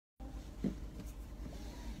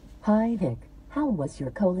Hi Vic, how was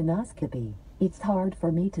your colonoscopy? It's hard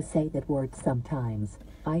for me to say that word sometimes.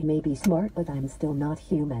 I may be smart but I'm still not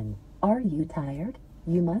human. Are you tired?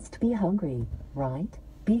 You must be hungry, right?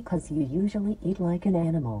 Because you usually eat like an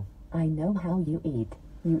animal. I know how you eat.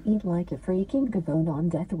 You eat like a freaking gavone on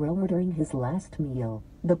death row ordering his last meal.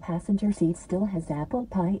 The passenger seat still has apple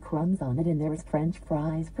pie crumbs on it and there's french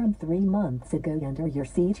fries from 3 months ago under your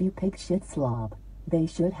seat, you pig shit slob. They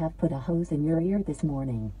should have put a hose in your ear this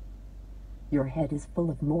morning. Your head is full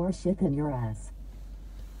of more shit than your ass.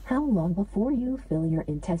 How long before you fill your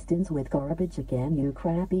intestines with garbage again, you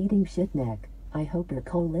crap-eating shitneck? I hope your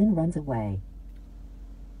colon runs away.